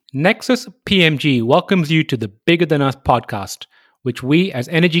Nexus PMG welcomes you to the Bigger Than Us podcast, which we as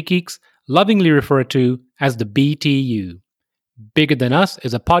energy geeks lovingly refer to as the BTU. Bigger Than Us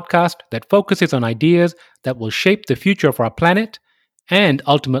is a podcast that focuses on ideas that will shape the future of our planet and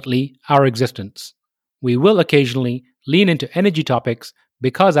ultimately our existence. We will occasionally lean into energy topics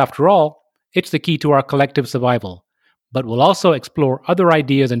because, after all, it's the key to our collective survival. But we'll also explore other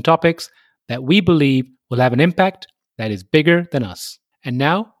ideas and topics that we believe will have an impact that is bigger than us. And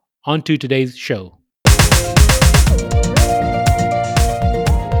now, on to today's show.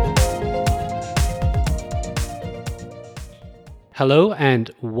 Hello,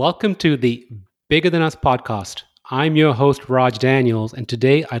 and welcome to the Bigger Than Us podcast. I'm your host, Raj Daniels, and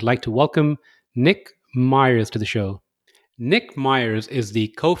today I'd like to welcome Nick Myers to the show. Nick Myers is the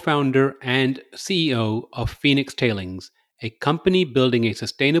co founder and CEO of Phoenix Tailings, a company building a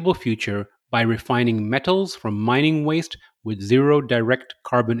sustainable future by refining metals from mining waste with zero direct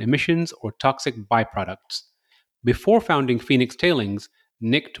carbon emissions or toxic byproducts. Before founding Phoenix Tailings,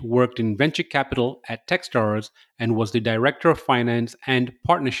 Nick worked in venture capital at Techstars and was the director of finance and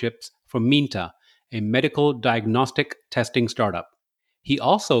partnerships for Minta, a medical diagnostic testing startup. He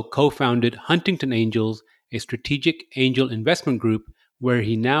also co founded Huntington Angels, a strategic angel investment group where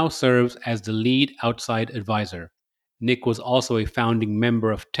he now serves as the lead outside advisor. Nick was also a founding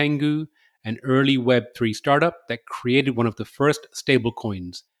member of Tengu, an early Web3 startup that created one of the first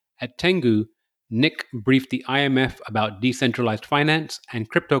stablecoins. At Tengu, Nick briefed the IMF about decentralized finance and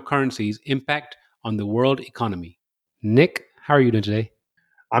cryptocurrency's impact on the world economy. Nick, how are you doing today?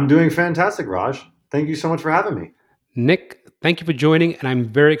 I'm doing fantastic, Raj. Thank you so much for having me. Nick, thank you for joining, and I'm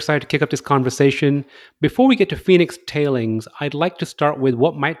very excited to kick off this conversation. Before we get to Phoenix Tailings, I'd like to start with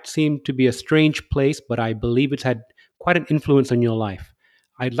what might seem to be a strange place, but I believe it's had quite an influence on your life.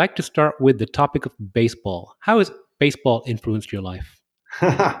 I'd like to start with the topic of baseball. How has baseball influenced your life?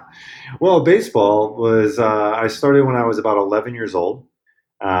 Well, baseball was, I started when I was about 11 years old.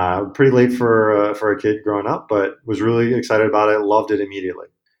 Pretty late for a kid growing up, but was really excited about it. Loved it immediately.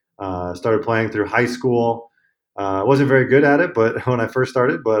 Started playing through high school. Wasn't very good at it, but when I first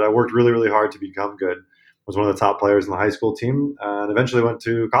started, but I worked really, really hard to become good. Was one of the top players in the high school team, and eventually went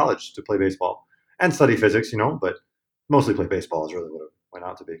to college to play baseball and study physics. But mostly play baseball is really what it went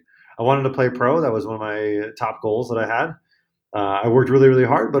out to be. I wanted to play pro. That was one of my top goals that I had. I worked really, really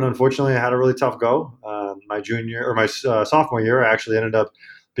hard, but unfortunately, I had a really tough go. My junior or my sophomore year, I actually ended up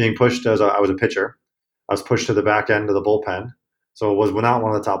being pushed I was a pitcher. I was pushed to the back end of the bullpen, so was not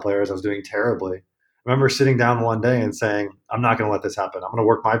one of the top players. I was doing terribly. I remember sitting down one day and saying, "I'm not going to let this happen. I'm going to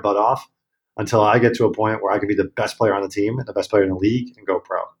work my butt off until I get to a point where I can be the best player on the team and the best player in the league and go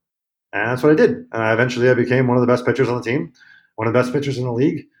pro." And that's what I did. And I became one of the best pitchers on the team, one of the best pitchers in the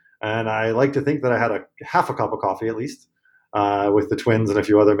league. And I like to think that I had a half a cup of coffee at least with the Twins and a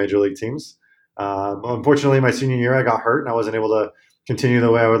few other major league teams. Unfortunately, my senior year, I got hurt and I wasn't able to continue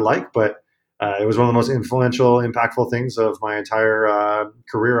the way I would like. But it was one of the most influential, impactful things of my entire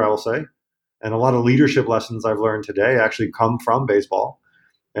career, I will say. And a lot of leadership lessons I've learned today actually come from baseball.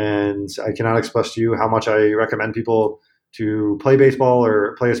 And I cannot express to you how much I recommend people to play baseball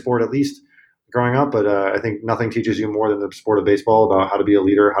or play a sport at least growing up. But I think nothing teaches you more than the sport of baseball about how to be a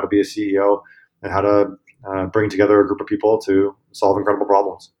leader, how to be a CEO, and how to bring together a group of people to solve incredible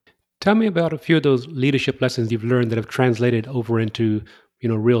problems. Tell me about a few of those leadership lessons you've learned that have translated over into,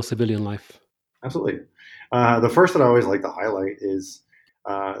 real civilian life. Absolutely. The first that I always like to highlight is,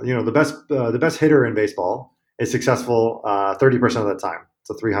 the best hitter in baseball is successful 30% of the time. It's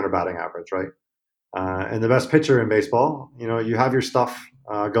a 300 batting average, right? And the best pitcher in baseball, you have your stuff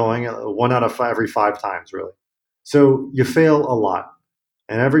going one out of every 5 times, really. So you fail a lot.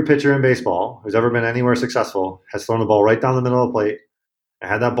 And every pitcher in baseball who's ever been anywhere successful has thrown the ball right down the middle of the plate and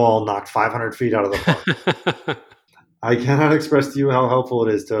had that ball knocked 500 feet out of the park. I cannot express to you how helpful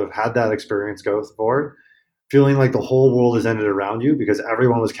it is to have had that experience go forward, feeling like the whole world has ended around you because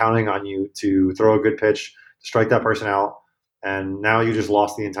everyone was counting on you to throw a good pitch, to strike that person out, and now you just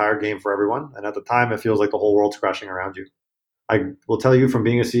lost the entire game for everyone. And at the time, it feels like the whole world's crashing around you. I will tell you from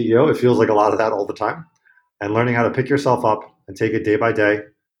being a CEO, it feels like a lot of that all the time. And learning how to pick yourself up and take it day by day,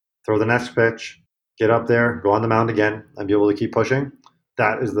 throw the next pitch, get up there, go on the mound again, and be able to keep pushing.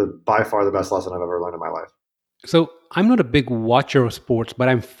 That is by far the best lesson I've ever learned in my life. So I'm not a big watcher of sports, but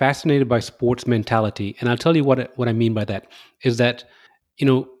I'm fascinated by sports mentality. And I'll tell you what I mean by that is that,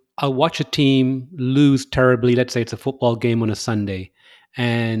 I'll watch a team lose terribly. Let's say it's a football game on a Sunday.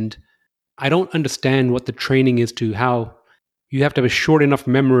 And I don't understand what the training is to how you have to have a short enough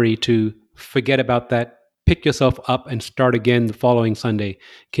memory to forget about that, pick yourself up, and start again the following Sunday.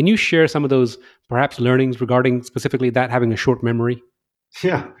 Can you share some of those perhaps learnings regarding specifically that having a short memory?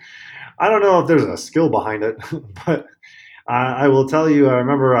 Yeah, I don't know if there's a skill behind it, but I will tell you, I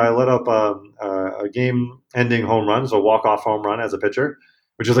remember I let up a game-ending home run, so walk-off home run as a pitcher,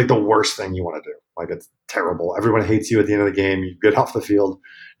 which is like the worst thing you want to do. Like it's terrible. Everyone hates you at the end of the game. You get off the field,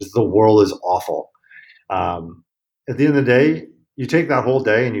 just the world is awful. Um, at the end of the day, you take that whole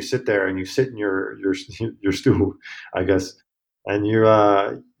day and you sit there and you sit in your stew, I guess, and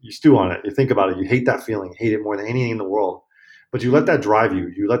you stew on it. You think about it. You hate that feeling. Hate it more than anything in the world. But you let that drive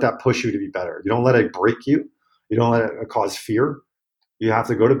you. You let that push you to be better. You don't let it break you. You don't let it cause fear. You have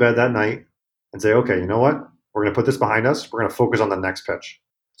to go to bed that night and say, okay, you know what? We're going to put this behind us. We're going to focus on the next pitch.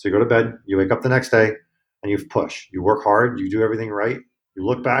 So you go to bed, you wake up the next day, and you push. You work hard, you do everything right. You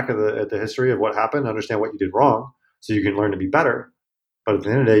look back at the history of what happened, understand what you did wrong, so you can learn to be better. But at the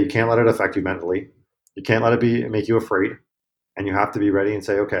end of the day, you can't let it affect you mentally. You can't let it make you afraid. And you have to be ready and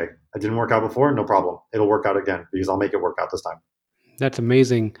say, okay, it didn't work out before, no problem. It'll work out again because I'll make it work out this time. That's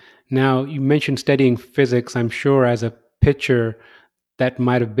amazing. Now, you mentioned studying physics. I'm sure as a pitcher, that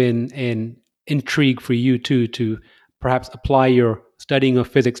might have been an intrigue for you too to perhaps apply your studying of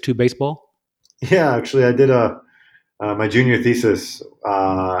physics to baseball. Yeah, actually, I did my junior thesis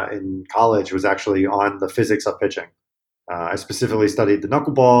in college was actually on the physics of pitching. I specifically studied the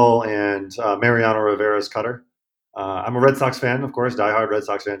knuckleball and Mariano Rivera's cutter. I'm a Red Sox fan, of course, diehard Red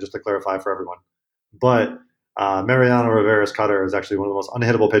Sox fan, just to clarify for everyone. But Mariano Rivera's cutter is actually one of the most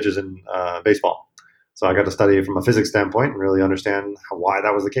unhittable pitches in baseball. So I got to study it from a physics standpoint and really understand why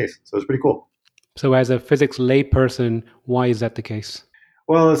that was the case. So it was pretty cool. So, as a physics layperson, why is that the case?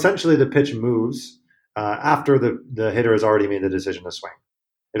 Well, essentially, the pitch moves after the hitter has already made the decision to swing.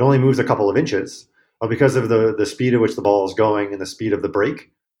 It only moves a couple of inches, but because of the speed at which the ball is going and the speed of the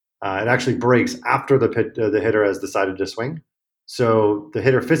break, it actually breaks after the hitter has decided to swing. So the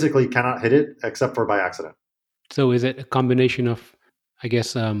hitter physically cannot hit it except for by accident. So, is it a combination of, I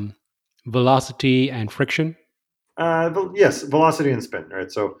guess, velocity and friction? Yes, velocity and spin,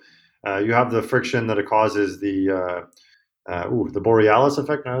 right? So you have the friction that it causes the Borealis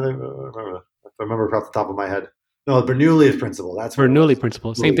effect. If I remember off the top of my head. No, the Bernoulli's principle. That's what it Bernoulli was.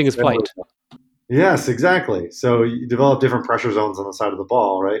 principle, same thing as That was flight. Yes, exactly. So you develop different pressure zones on the side of the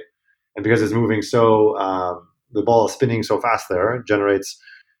ball, right? And because it's moving the ball is spinning so fast there, it generates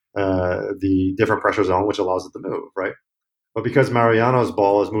the different pressure zone, which allows it to move, right? But because Mariano's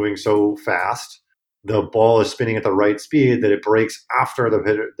ball is moving so fast, the ball is spinning at the right speed that it breaks after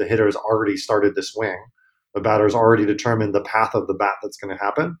the hitter has already started to swing. The batter's already determined the path of the bat that's going to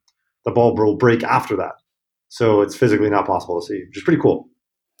happen. The ball will break after that. So it's physically not possible to see, which is pretty cool.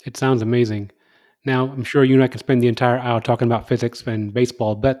 It sounds amazing. Now, I'm sure you and I can spend the entire hour talking about physics and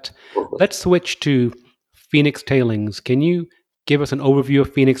baseball, but let's switch to Phoenix Tailings. Can you give us an overview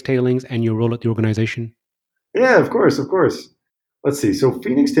of Phoenix Tailings and your role at the organization? Yeah, of course, of course. Let's see. So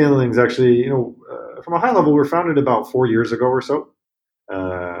Phoenix Tailings actually, from a high level, we were founded about 4 years ago or so.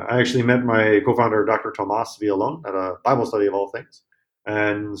 I actually met my co-founder, Dr. Tomas Villalon, at a Bible study of all things,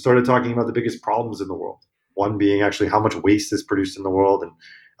 and started talking about the biggest problems in the world. One being actually how much waste is produced in the world and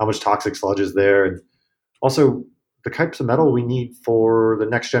how much toxic sludge is there, and also the types of metal we need for the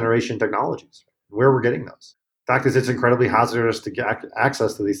next generation technologies, where we're getting those. Fact is, it's incredibly hazardous to get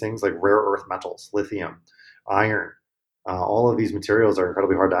access to these things like rare earth metals, lithium, iron. All of these materials are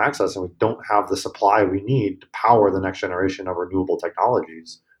incredibly hard to access, and we don't have the supply we need to power the next generation of renewable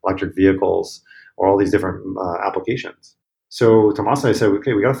technologies, electric vehicles, or all these different applications. So Tomas and I said,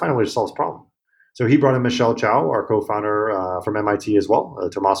 okay, we got to find a way to solve this problem. So he brought in Michelle Chow, our co-founder from MIT as well.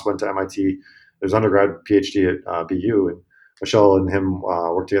 Tomas went to MIT, his undergrad PhD at BU, and Michelle and him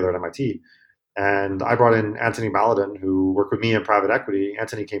worked together at MIT. And I brought in Anthony Maladin, who worked with me in private equity.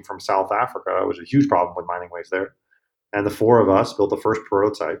 Anthony came from South Africa, which was a huge problem with mining waste there. And the four of us built the first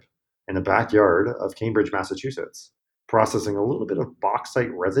prototype in the backyard of Cambridge, Massachusetts, processing a little bit of bauxite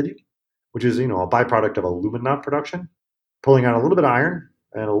residue, which is, a byproduct of alumina production, pulling out a little bit of iron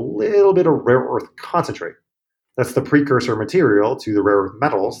and a little bit of rare earth concentrate. That's the precursor material to the rare earth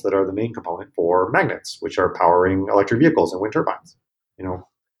metals that are the main component for magnets, which are powering electric vehicles and wind turbines. You know,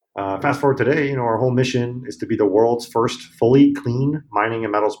 Fast forward today, our whole mission is to be the world's first fully clean mining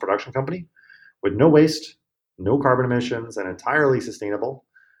and metals production company with no waste, no carbon emissions, and entirely sustainable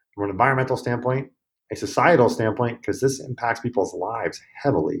from an environmental standpoint, a societal standpoint, because this impacts people's lives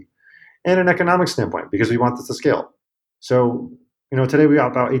heavily, and an economic standpoint, because we want this to scale. So, today we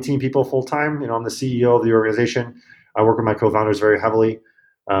got about 18 people full time. I'm the CEO of the organization. I work with my co-founders very heavily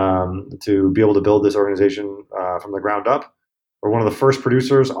to be able to build this organization from the ground up. We're one of the first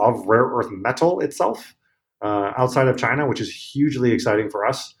producers of rare earth metal itself outside of China, which is hugely exciting for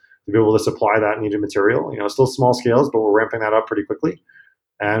us to be able to supply that needed material. Still small scales, but we're ramping that up pretty quickly.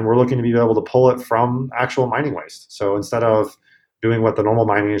 and we're looking to be able to pull it from actual mining waste. So instead of doing what the normal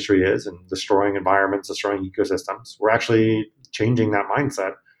mining industry is and destroying environments, destroying ecosystems, we're actually changing that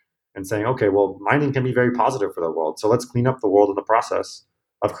mindset and saying, okay, well, mining can be very positive for the world. So let's clean up the world in the process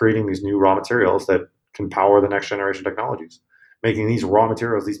of creating these new raw materials that can power the next generation technologies, making these raw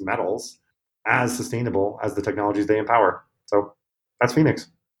materials, these metals, as sustainable as the technologies they empower. So that's Phoenix.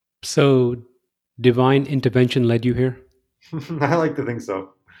 So, divine intervention led you here? I like to think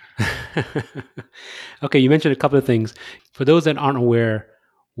so. Okay, you mentioned a couple of things. For those that aren't aware,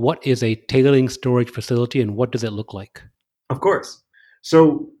 what is a tailing storage facility and what does it look like? Of course.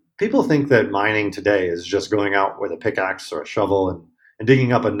 So people think that mining today is just going out with a pickaxe or a shovel and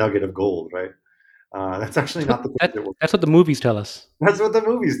digging up a nugget of gold, right? That's actually That's not what, the way that, that we're, that's what the movies tell us. that's what the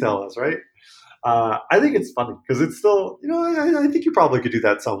movies tell us, right? I think it's funny because it's still, I think you probably could do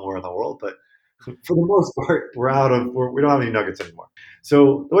that somewhere in the world, but for the most part, we don't have any nuggets anymore.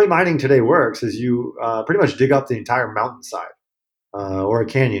 So the way mining today works is you pretty much dig up the entire mountainside or a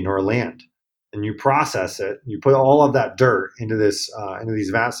canyon or a land, and you process it. You put all of that dirt into these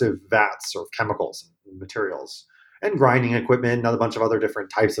massive vats of chemicals and materials and grinding equipment and a bunch of other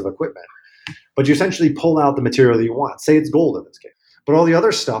different types of equipment. But you essentially pull out the material that you want. Say it's gold in this case, but all the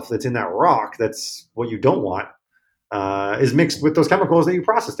other stuff that's in that rock, that's what you don't want, is mixed with those chemicals that you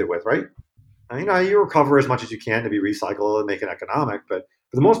processed it with, right? You recover as much as you can to be recycled and make it economic, but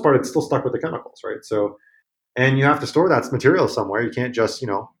for the most part, it's still stuck with the chemicals, right? So, and you have to store that material somewhere. You can't just,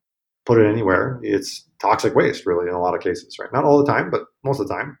 put it anywhere. It's toxic waste, really, in a lot of cases, right? Not all the time, but most of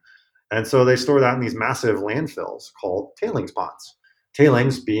the time. And so they store that in these massive landfills called tailings ponds.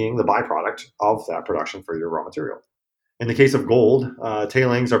 Tailings being the byproduct of that production for your raw material. In the case of gold,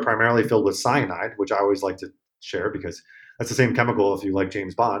 tailings are primarily filled with cyanide, which I always like to share because that's the same chemical, if you like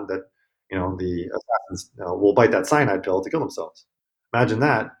James Bond, that the assassins will bite that cyanide pill to kill themselves. Imagine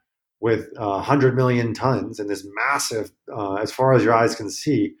that with 100 million tons in this massive, as far as your eyes can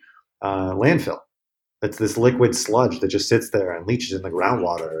see, landfill. It's this liquid sludge that just sits there and leaches in the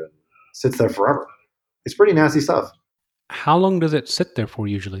groundwater and sits there forever. It's pretty nasty stuff. How long does it sit there for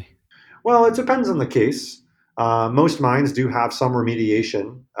usually? Well, it depends on the case. Most mines do have some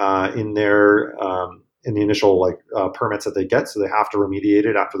remediation in the initial permits that they get, so they have to remediate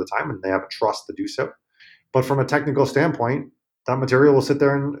it after the time, and they have a trust to do so. But from a technical standpoint, that material will sit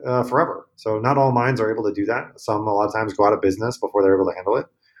there forever. So not all mines are able to do that. Some a lot of times go out of business before they're able to handle it.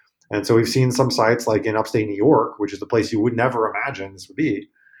 And so we've seen some sites like in upstate New York, which is the place you would never imagine this would be,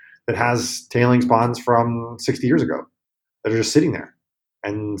 that has tailings ponds from 60 years ago that are just sitting there.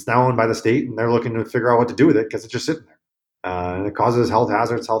 And it's now owned by the state, and they're looking to figure out what to do with it because it's just sitting there. And it causes health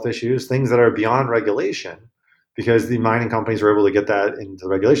hazards, health issues, things that are beyond regulation because the mining companies are able to get that into the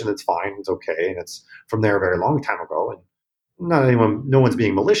regulation. That's fine, it's okay, and it's from there a very long time ago. And no one's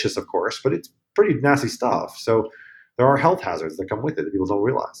being malicious, of course, but it's pretty nasty stuff. So there are health hazards that come with it that people don't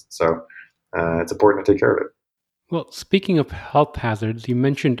realize. So it's important to take care of Well, speaking of health hazards, you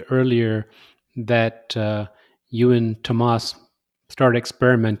mentioned earlier that you and Tomas started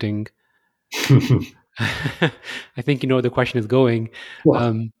experimenting. it. I think you know where the question is going. Well,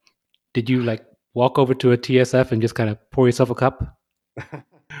 Um, did you like walk over to a TSF and just kind of pour yourself a cup?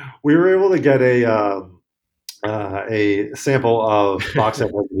 we were able to get a sample of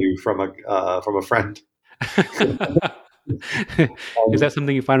bauxite residue from a friend. Is that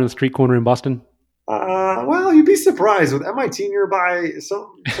something you find on the street corner in Boston? Well, you'd be surprised with MIT nearby.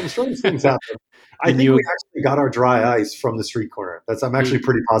 Some strange things happen. I You think we knew actually got our dry ice from the street corner. I'm actually you,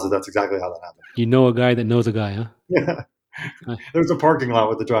 pretty positive that's exactly how that happened. you know a guy that knows a guy, huh? Yeah, I, there's a parking lot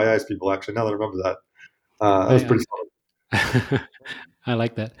with the dry ice people. Actually, now that I remember that, that was I, pretty funny. I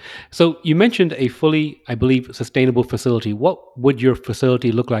like that. So you mentioned a fully, I believe, sustainable facility. What would your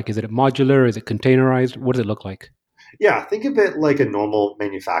facility look like? Is it modular? Is it containerized? What does it look like? Yeah, think of it like a normal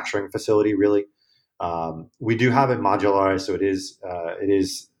manufacturing facility. Really, we do have it modularized, so it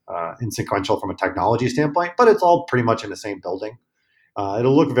is insequential from a technology standpoint, but it's all pretty much in the same building.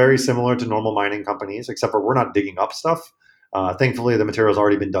 It'll look very similar to normal mining companies, except for we're not digging up stuff. Thankfully, the material's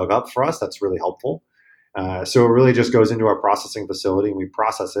already been dug up for us. That's really helpful. So it really just goes into our processing facility and we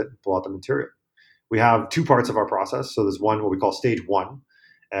process it and pull out the material. We have two parts of our process. So there's one, what we call stage one,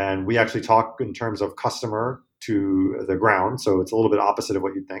 and we actually talk in terms of customer to the ground. So it's a little bit opposite of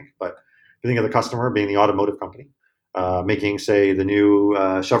what you'd think. But if you think of the customer being the automotive company, making, say, the new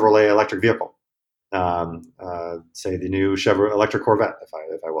Chevrolet electric vehicle, say the new Chevrolet electric Corvette, if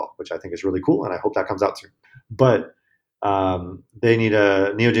I will, which I think is really cool, and I hope that comes out soon. But they need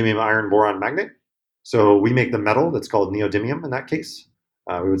a neodymium iron boron magnet, so we make the metal that's called neodymium in that case.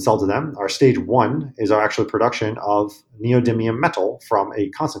 We would sell to them. Our stage one is our actual production of neodymium metal from a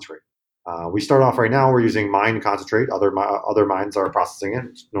concentrate. We start off right now, we're using mine concentrate. Other mines are processing it,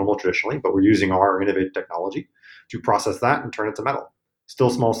 it's normal traditionally, but we're using our innovative technology to process that and turn it to metal. Still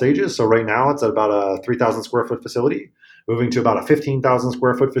small stages. So right now it's at about a 3,000 square foot facility, moving to about a 15,000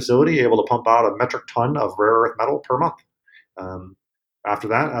 square foot facility, able to pump out a metric ton of rare earth metal per month. Um, After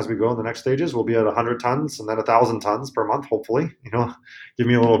that, as we go in the next stages, we'll be at 100 tons and then 1,000 tons per month, hopefully. Give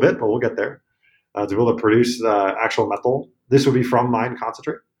me a little bit, but we'll get there. To be able to produce actual metal. This would be from mine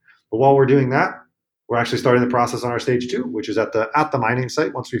concentrate. But while we're doing that, we're actually starting the process on our stage two, which is at the mining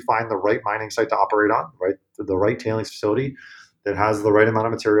site. Once we find the right mining site to operate on, right, the right tailings facility that has the right amount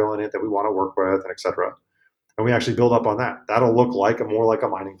of material in it that we want to work with, and et cetera. And we actually build up on that. That'll look more like a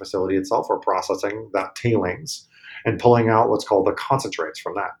mining facility itself. We're processing that tailings and pulling out what's called the concentrates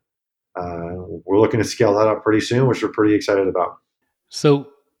from that. We're looking to scale that up pretty soon, which we're pretty excited about. So,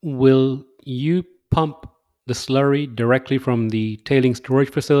 will you pump the slurry directly from the tailing storage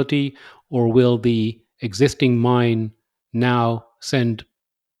facility, or will the existing mine now send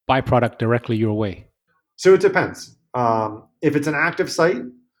byproduct directly your way? So it depends. If it's an active site,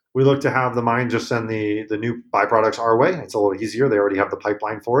 we look to have the mine just send the new byproducts our way. It's a little easier. They already have the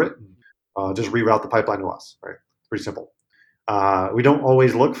pipeline for it. Just reroute the pipeline to us. Right, pretty simple. We don't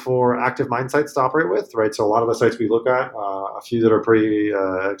always look for active mine sites to operate with. Right, so a lot of the sites we look at, a few that are pretty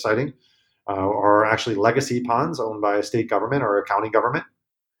exciting, are actually legacy ponds owned by a state government or a county government.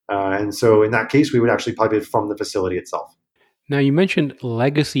 And so in that case, we would actually pipe it from the facility itself. Now, you mentioned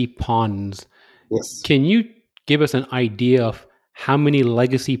legacy ponds. Yes. Can you give us an idea of how many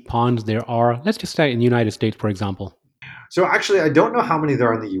legacy ponds there are? Let's just say in the United States, for example. So actually, I don't know how many there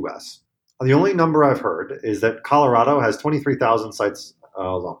are in the U.S. The only number I've heard is that Colorado has 23,000 sites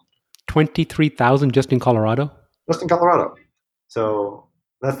alone, 23,000 just in Colorado? just in Colorado. So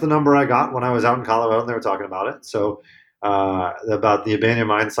that's the number I got when I was out in Colorado and they were talking about it. So about the abandoned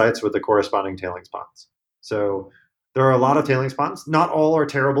mine sites with the corresponding tailings ponds. So there are a lot of tailings ponds. Not all are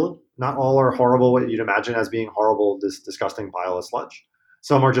terrible. Not all are horrible, what you'd imagine as being horrible, disgusting pile of sludge.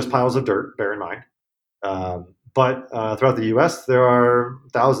 Some are just piles of dirt, bear in mind. But throughout the U.S., there are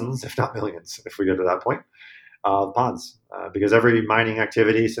thousands, if not millions, if we get to that point, of ponds, because every mining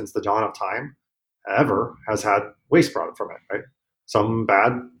activity since the dawn of time ever has had waste product from it, right? Some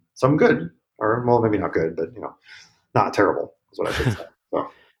bad, some good, or well, maybe not good, but not terrible is what I should say. So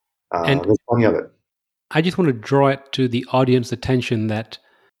And there's plenty of it. I just want to draw it to the audience attention that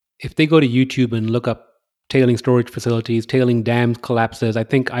if they go to YouTube and look up tailing storage facilities, tailing dams collapses, I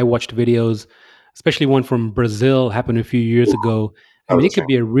think I watched videos, especially one from Brazil happened a few years ago. I That mean, was it a could shame.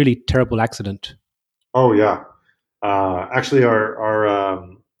 be a really terrible accident. Oh yeah. Actually, our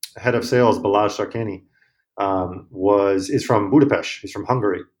head of sales, Balázs Sarkany, is from Budapest. He's from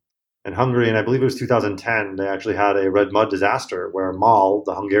Hungary. In Hungary, and I believe it was 2010, they actually had a red mud disaster where MAL,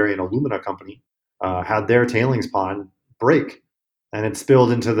 the Hungarian alumina company, had their tailings pond break, and it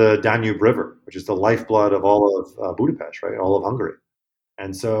spilled into the Danube River, which is the lifeblood of all of Budapest, right? All of Hungary,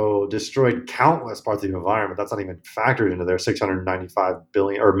 and so destroyed countless parts of the environment. That's not even factored into their 695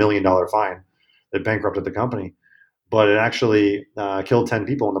 billion or $1 million fine that bankrupted the company, but it actually killed 10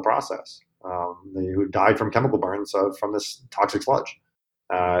 people in the process, who died from chemical burns from this toxic sludge.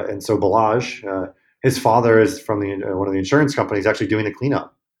 And so Balaj, his father is from one of the insurance companies actually doing the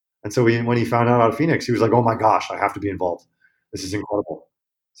cleanup. And so when he found out about Phoenix, he was like, "Oh my gosh, I have to be involved. This is incredible."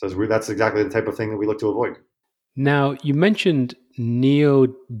 So that's exactly the type of thing that we look to avoid. Now, you mentioned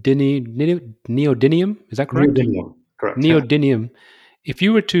neodymium. Is that correct? Neodymium, correct? Yeah. Neodymium. If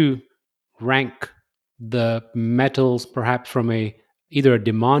you were to rank the metals perhaps from either a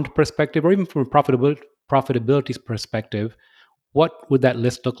demand perspective or even from a profitability perspective, what would that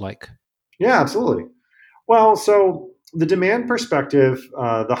list look like? Yeah, absolutely. Well, so the demand perspective,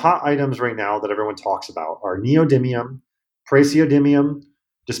 the hot items right now that everyone talks about are neodymium, praseodymium,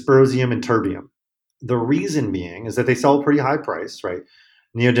 dysprosium, and terbium. The reason being is that they sell pretty high price, right?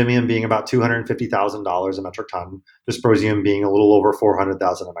 Neodymium being about $250,000 a metric ton, dysprosium being a little over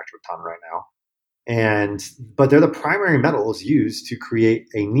 400,000 a metric ton right now. But they're the primary metals used to create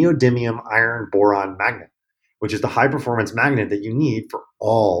a neodymium iron boron magnet, which is the high performance magnet that you need for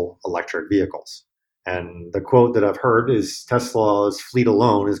all electric vehicles. And the quote that I've heard is Tesla's fleet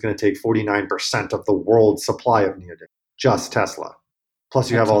alone is going to take 49% of the world's supply of neodymium, just Tesla. Plus,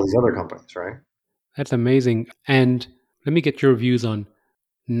 you have That's all these other companies, right? that's amazing. And let me get your views on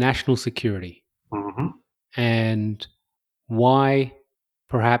national security Mm-hmm. and why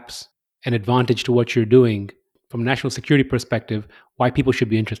perhaps an advantage to what you're doing from a national security perspective, why people should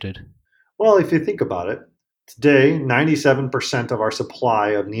be interested. Well, if you think about it, Today, 97% of our supply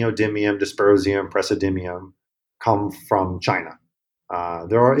of neodymium, dysprosium, praseodymium come from China.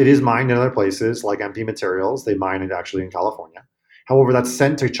 It is mined in other places like MP Materials. They mine it actually in California. However, that's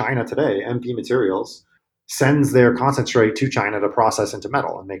sent to China today. MP Materials sends their concentrate to China to process into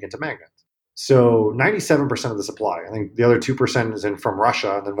metal and make into magnets. So 97% of the supply. I think the other 2% is in from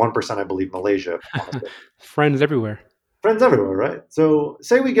Russia, and then 1%, I believe, Malaysia. Friends everywhere. Friends everywhere, right? So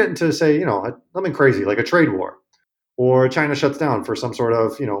say we get into, say, something crazy like a trade war, or China shuts down for some sort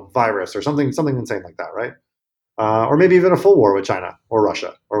of, virus or something insane like that, right? Or maybe even a full war with China or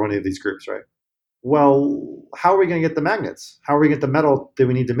Russia or one of these groups, right? Well, how are we going to get the magnets? How are we going to get the metal that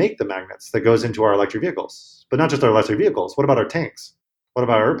we need to make the magnets that goes into our electric vehicles? But not just our electric vehicles. What about our tanks? What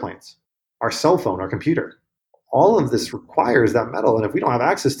about our airplanes? Our cell phone, our computer? All of this requires that metal. And if we don't have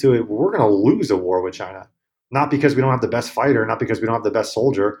access to it, we're going to lose a war with China. Not because we don't have the best fighter, not because we don't have the best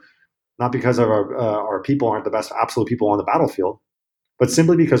soldier, not because of our people aren't the best absolute people on the battlefield, but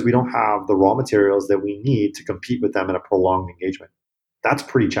simply because we don't have the raw materials that we need to compete with them in a prolonged engagement. That's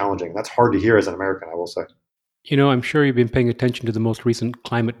pretty challenging. That's hard to hear as an American, I will say. I'm sure you've been paying attention to the most recent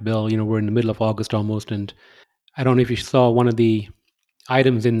climate bill. We're in the middle of August almost, and I don't know if you saw one of the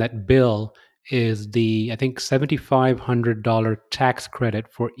items in that bill is the, I think, $7,500 tax credit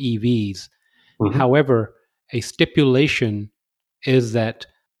for EVs. Mm-hmm. However, a stipulation is that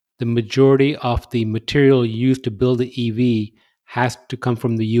the majority of the material used to build the EV has to come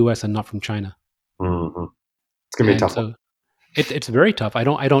from the US and not from China. Mm-hmm. It's gonna be a And tough one. so it's very tough. I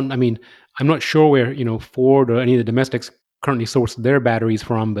mean, I'm not sure where, Ford or any of the domestics currently source their batteries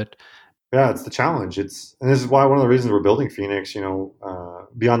from, but Yeah, it's the challenge. And this is why one of the reasons we're building Phoenix.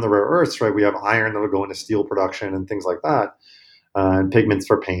 Beyond the rare earths, right? We have iron that'll go into steel production and things like that, and pigments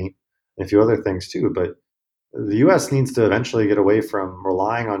for paint, and a few other things too. But the U.S. needs to eventually get away from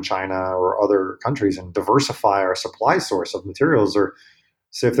relying on China or other countries and diversify our supply source of materials. Or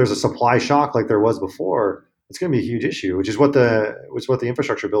say if there's a supply shock like there was before, it's going to be a huge issue, which is what the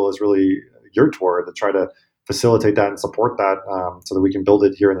infrastructure bill is really geared toward, to try to facilitate that and support that, so that we can build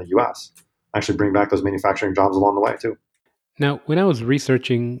it here in the U.S. Actually, bring back those manufacturing jobs along the way too. now when I was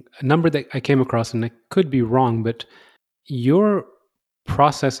researching a number that I came across, and I could be wrong, but your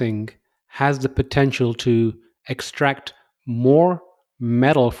processing has the potential to extract more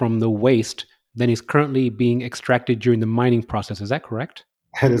metal from the waste than is currently being extracted during the mining process. Is that correct?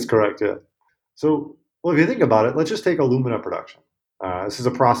 That is correct. Yeah. So, well, if you think about it, let's just take alumina production. This is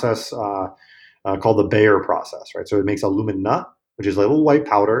a process called the Bayer process, right? So it makes alumina, which is a little white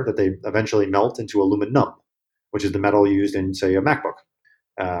powder that they eventually melt into aluminum, which is the metal used in, say, a MacBook.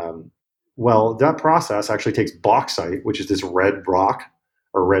 Um, well, that process actually takes bauxite, which is this red rock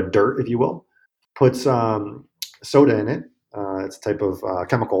or red dirt, if you will, puts soda in it. It's a type of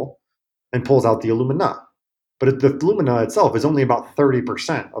chemical, and pulls out the alumina. But the alumina itself is only about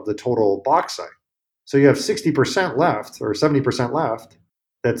 30% of the total bauxite. So you have 60% left or 70% left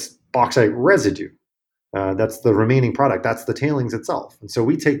that's bauxite residue. That's the remaining product. That's the tailings itself. And so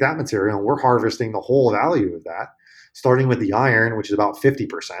we take that material and we're harvesting the whole value of that, starting with the iron, which is about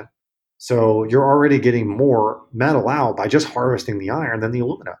 50%. So you're already getting more metal out by just harvesting the iron than the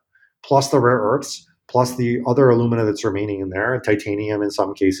alumina, plus the rare earths, plus the other alumina that's remaining in there, titanium in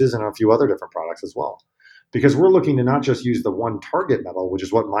some cases, and a few other different products as well. Because we're looking to not just use the one target metal, which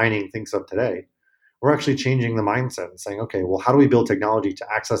is what mining thinks of today. We're actually changing the mindset and saying, okay, well, how do we build technology to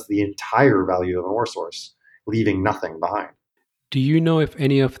access the entire value of an ore source, leaving nothing behind? Do you know if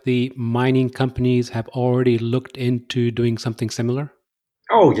any of the mining companies have already looked into doing something similar?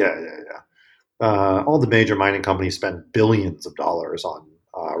 Oh, yeah, yeah, yeah. All the major mining companies spend billions of dollars on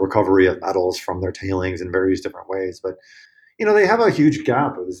recovery of metals from their tailings in various different ways. But they have a huge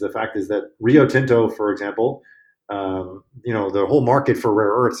gap. The fact is that Rio Tinto, for example, the whole market for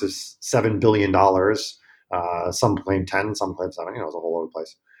rare earths is $7 billion. Some claim 10, some claim 7. It's a whole other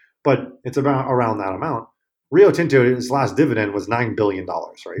place, but it's about around that amount. Rio Tinto's last dividend was $9 billion,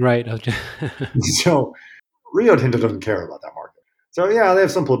 right? Right. So Rio Tinto doesn't care about that market. So yeah, they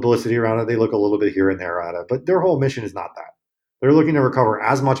have some publicity around it. They look a little bit here and there at it, but their whole mission is not that. They're looking to recover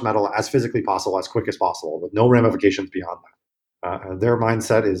as much metal as physically possible, as quick as possible, with no ramifications beyond that. Their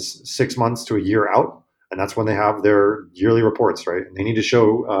mindset is 6 months to a year out, and that's when they have their yearly reports, right? And they need to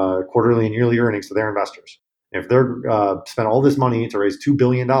show quarterly and yearly earnings to their investors. If they're spent all this money to raise $2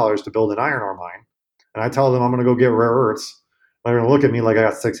 billion to build an iron ore mine, and I tell them I'm going to go get rare earths, they're going to look at me like I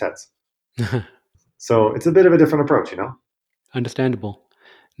got six heads. So it's a bit of a different approach. Understandable.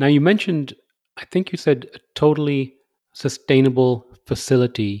 Now, you mentioned, I think you said a totally sustainable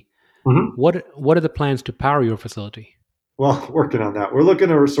facility. Mm-hmm. What are the plans to power your facility? Well, working on that. We're looking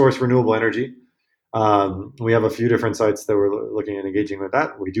to source renewable energy. We have a few different sites that we're looking at engaging with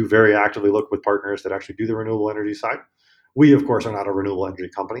that. We do very actively look with partners that actually do the renewable energy side. We, of course, are not a renewable energy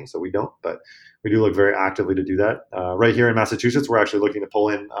company, so we don't, but we do look very actively to do that. Right here in Massachusetts, we're actually looking to pull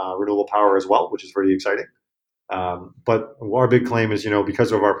in renewable power as well, which is pretty exciting. But our big claim is,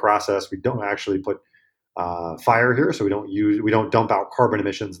 because of our process, we don't actually put fire here, so we don't dump out carbon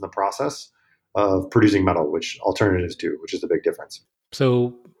emissions in the process of producing metal, which alternatives do, which is the big difference.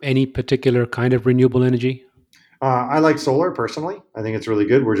 So, any particular kind of renewable energy? I like solar personally. I think it's really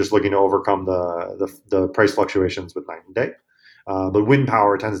good. We're just looking to overcome the price fluctuations with night and day. But wind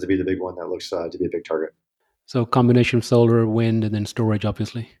power tends to be the big one that looks to be a big target. So, combination of solar, wind, and then storage,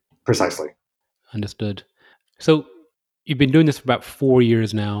 obviously. Precisely. Understood. So, you've been doing this for about 4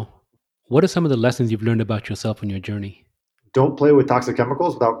 years now. What are some of the lessons you've learned about yourself on your journey? Don't play with toxic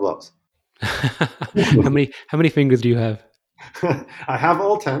chemicals without gloves. How many fingers do you have? I have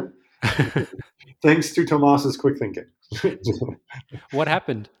all 10, thanks to Tomas's quick thinking. What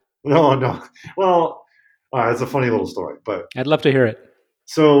happened? No, no. Well, it's a funny little story. But I'd love to hear it.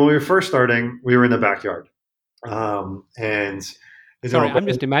 so when we were first starting, we were in the backyard. And, Sorry, I'm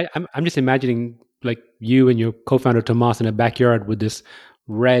just imagining like you and your co-founder Tomas in a backyard with this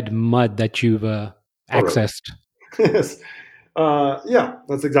red mud that you've oh, really? accessed. Yes. Yeah,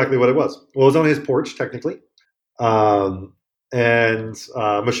 that's exactly what it was. Well, it was on his porch, technically. Um, and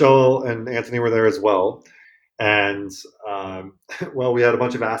Michelle and Anthony were there as well. And well, we had a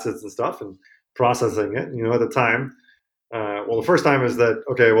bunch of assets and stuff and processing it. At the time, well, the first time is that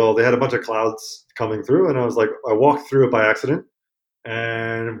okay. Well, they had a bunch of clouds coming through, and I walked through it by accident,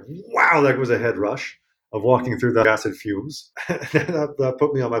 and wow, that was a head rush of walking through the acid fumes. that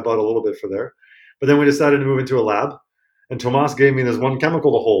put me on my butt a little bit for there. But then we decided to move into a lab, and Tomas gave me this one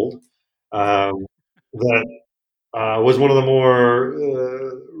chemical to hold that was one of the more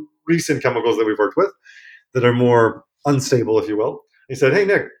recent chemicals that we've worked with that are more unstable, if you will. He said, "Hey,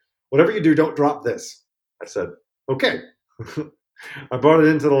 Nick, whatever you do, don't drop this." I said, "Okay." I brought it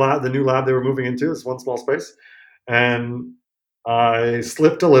into the new lab they were moving into, this one small space, and I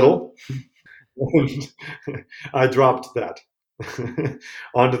slipped a little, and I dropped that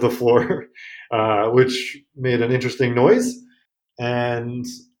onto the floor, which made an interesting noise. And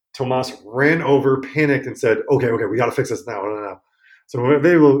Tomas ran over, panicked, and said, "Okay, we got to fix this now, now." So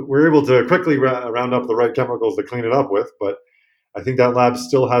we're able to quickly round up the right chemicals to clean it up with, but I think that lab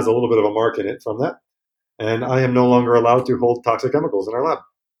still has a little bit of a mark in it from that. And I am no longer allowed to hold toxic chemicals in our lab,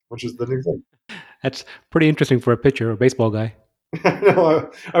 which is the new thing. That's pretty interesting for a pitcher, a baseball guy. No,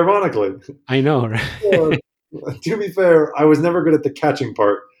 ironically. I know, Uh, right? to be fair, I was never good at the catching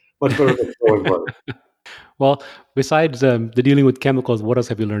part, much better at the throwing part. Well, besides the dealing with chemicals, what else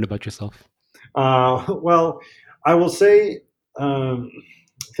have you learned about yourself? Well, I will say um,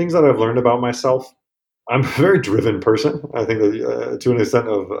 things that I've learned about myself. I'm a very driven person. I think that, to an extent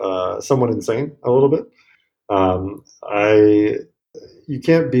of somewhat insane a little bit. I You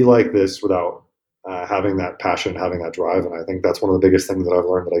can't be like this without having that passion, having that drive, and I think that's one of the biggest things that I've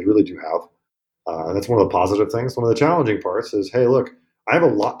learned that I really do have. And that's one of the positive things. One of the challenging parts is, hey, look, I have a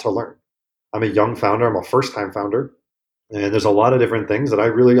lot to learn. I'm a young founder. I'm a first time founder, and there's a lot of different things that I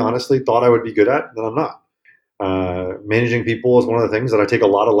really honestly thought I would be good at that I'm not. Managing people is one of the things that I take a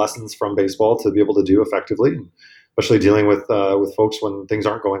lot of lessons from baseball to be able to do effectively, especially dealing with folks when things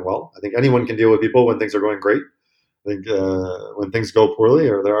aren't going well. I think anyone can deal with people when things are going great. I think when things go poorly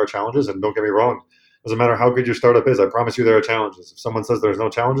or there are challenges, and don't get me wrong, doesn't matter how good your startup is. I promise you there are challenges. If someone says there's no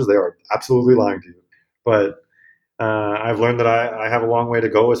challenges, they are absolutely lying to you. But I've learned that I have a long way to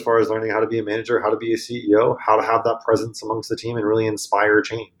go as far as learning how to be a manager, how to be a CEO, how to have that presence amongst the team and really inspire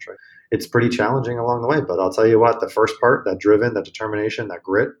change. Right? It's pretty challenging along the way, but I'll tell you what, the first part, that driven, that determination, that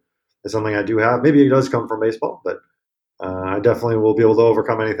grit, is something I do have. Maybe it does come from baseball, but I definitely will be able to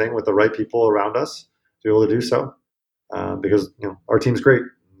overcome anything with the right people around us to be able to do so. Because our team's great.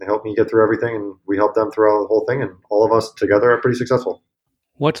 They help me get through everything, and we help them throughout the whole thing, and all of us together are pretty successful.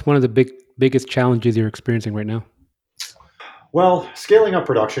 What's one of the biggest challenges you're experiencing right now? Well, scaling up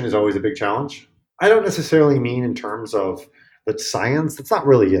production is always a big challenge. I don't necessarily mean in terms of the science. That's not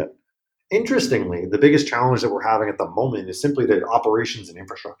really it. Interestingly, the biggest challenge that we're having at the moment is simply the operations and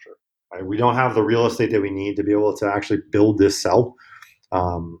infrastructure. Right? We don't have the real estate that we need to be able to actually build this cell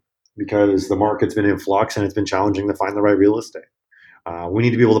um, because the market's been in flux and it's been challenging to find the right real estate. We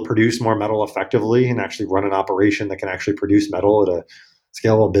need to be able to produce more metal effectively and actually run an operation that can actually produce metal at a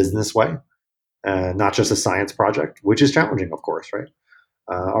scalable business way, not just a science project, which is challenging, of course, right?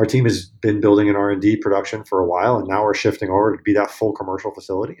 Our team has been building an R&D production for a while, and now we're shifting over to be that full commercial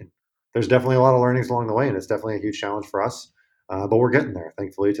facility. And there's definitely a lot of learnings along the way, and it's definitely a huge challenge for us. But we're getting there,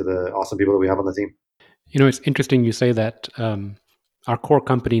 thankfully, to the awesome people that we have on the team. It's interesting you say that. Our core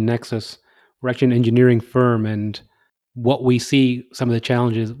company, Nexus, we're actually an engineering firm, and what we see, some of the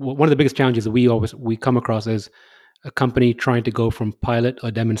challenges, one of the biggest challenges that we come across is a company trying to go from pilot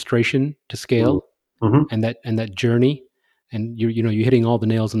or demonstration to scale, Mm-hmm. and that journey. And you're hitting all the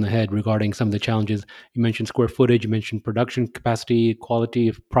nails on the head regarding some of the challenges. You mentioned square footage, you mentioned production capacity, quality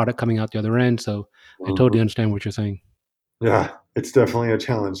of product coming out the other end. So I Mm-hmm. totally understand what you're saying. Yeah, it's definitely a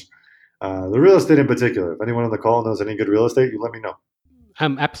challenge. The real estate in particular. If anyone on the call knows any good real estate, you let me know.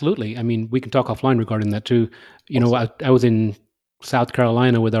 Absolutely. I mean, we can talk offline regarding that too. Awesome. I was in South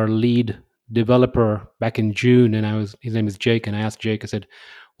Carolina with our lead developer back in June, and his name is Jake, and I asked Jake, I said,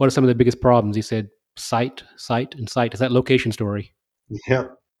 "What are some of the biggest problems?" He said, "Site, site, and site." Is that location story?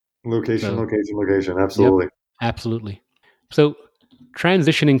 Yep. Location, So, location, location. yep, Absolutely. absolutely. So,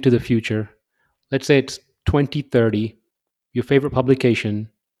 transitioning to the future, let's say it's 2030, your favorite publication,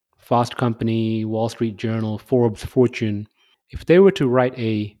 Fast Company, Wall Street Journal, Forbes, Fortune, if they were to write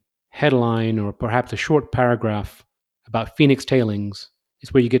a headline or perhaps a short paragraph about Phoenix Tailings,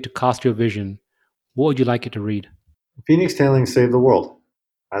 it's where you get to cast your vision. What would you like it to read? Phoenix Tailings saved the world.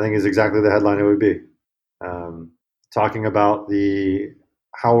 I think is exactly the headline it would be. Um, Talking about the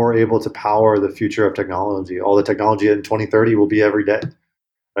how we're able to power the future of technology. All the technology in 2030 will be every day,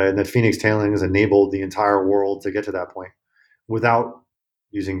 right? And that Phoenix Tailings enabled the entire world to get to that point without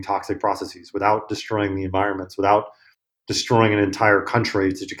using toxic processes, without destroying the environments, without destroying an entire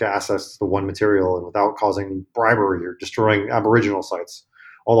country to get access to the one material, and without causing bribery or destroying Aboriginal sites.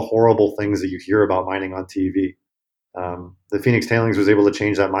 All the horrible things that you hear about mining on TV. The Phoenix Tailings was able to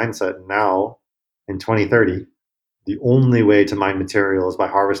change that mindset. And now, in 2030, the only way to mine material is by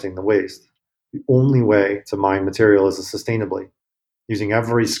harvesting the waste. The only way to mine material is sustainably, using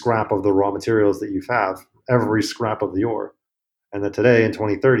every scrap of the raw materials that you have, every scrap of the ore. And that today, in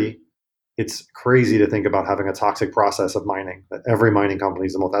 2030, it's crazy to think about having a toxic process of mining. That every mining company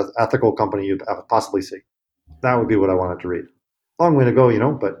is the most ethical company you'd possibly see. That would be what I wanted to read. Long way to go,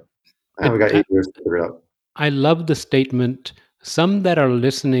 but we But got 8 years to figure it out. I love the statement. Some that are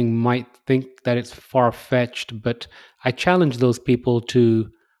listening might think that it's far fetched, but I challenge those people to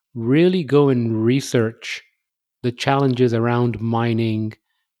really go and research the challenges around mining.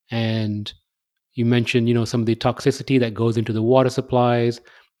 And you mentioned, some of the toxicity that goes into the water supplies,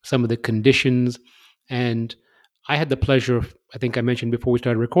 some of the conditions. And I had the pleasure of, I think I mentioned before we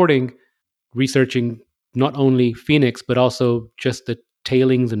started recording, researching not only Phoenix, but also just the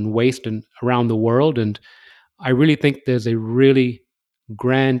tailings and waste and around the world. And I really think there's a really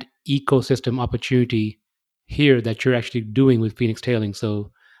grand ecosystem opportunity here that you're actually doing with Phoenix Tailings.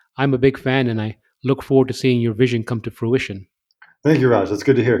 So I'm a big fan, and I look forward to seeing your vision come to fruition. Thank you, Raj. That's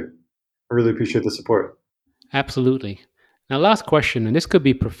good to hear. I really appreciate the support. Absolutely. Now, last question, and this could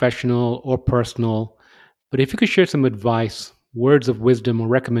be professional or personal, but if you could share some advice, words of wisdom, or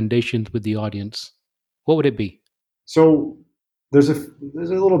recommendations with the audience, what would it be? So there's a there's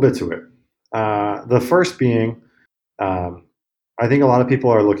a little bit to it. The first being, um, I think a lot of people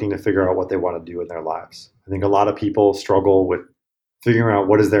are looking to figure out what they want to do in their lives. I think a lot of people struggle with figuring out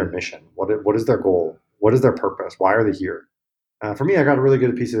what is their mission, what is their goal, what is their purpose, why are they here. For me, I got a really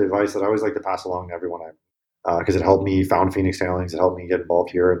good piece of advice that I always like to pass along to everyone, because it helped me found Phoenix Tailings, it helped me get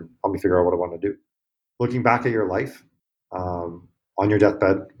involved here, and helped me figure out what I want to do. Looking back at your life, um, on your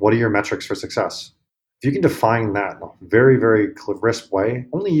deathbed, what are your metrics for success? If you can define that in a very, very crisp way,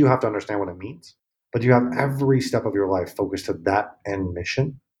 only you have to understand what it means. But you have every step of your life focused to that end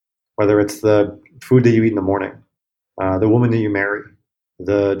mission, whether it's the food that you eat in the morning, the woman that you marry,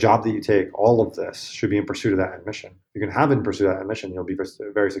 the job that you take, all of this should be in pursuit of that end mission. If you can have it in pursuit of that end mission, you'll be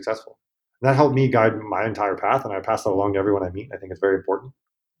very successful. And that helped me guide my entire path, and I pass that along to everyone I meet. I think it's very important.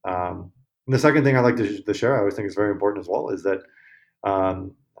 And the second thing I like to share, I always think is very important as well, is that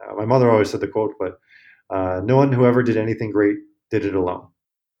my mother always said the quote, but no one who ever did anything great did it alone.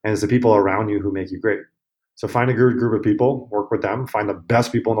 And it's the people around you who make you great. So find a good group of people, work with them, find the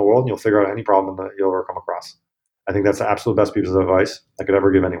best people in the world, and you'll figure out any problem that you'll ever come across. I think that's the absolute best piece of advice I could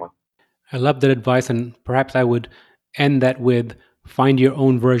ever give anyone. I love that advice, and perhaps I would end that with find your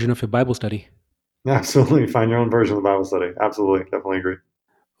own version of your Bible study. Absolutely. Find your own version of the Bible study. Absolutely. Definitely agree.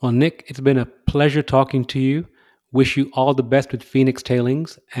 Well, Nick, it's been a pleasure talking to you. Wish you all the best with Phoenix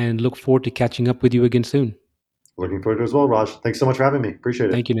Tailings and look forward to catching up with you again soon. Looking forward to it as well, Raj. Thanks so much for having me. Appreciate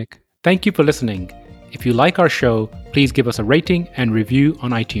it. Thank you, Nick. Thank you for listening. If you like our show, please give us a rating and review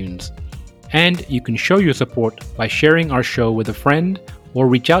on iTunes. And you can show your support by sharing our show with a friend or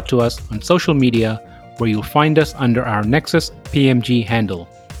reach out to us on social media where you'll find us under our Nexus PMG handle.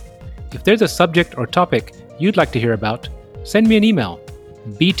 If there's a subject or topic you'd like to hear about, send me an email,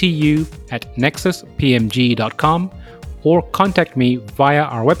 btu@nexuspmg.com, or contact me via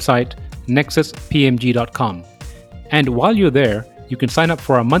our website, nexuspmg.com. And while you're there, you can sign up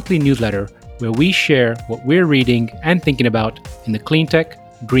for our monthly newsletter where we share what we're reading and thinking about in the clean tech,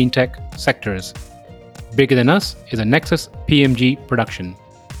 green tech sectors. Bigger Than Us is a Nexus PMG production.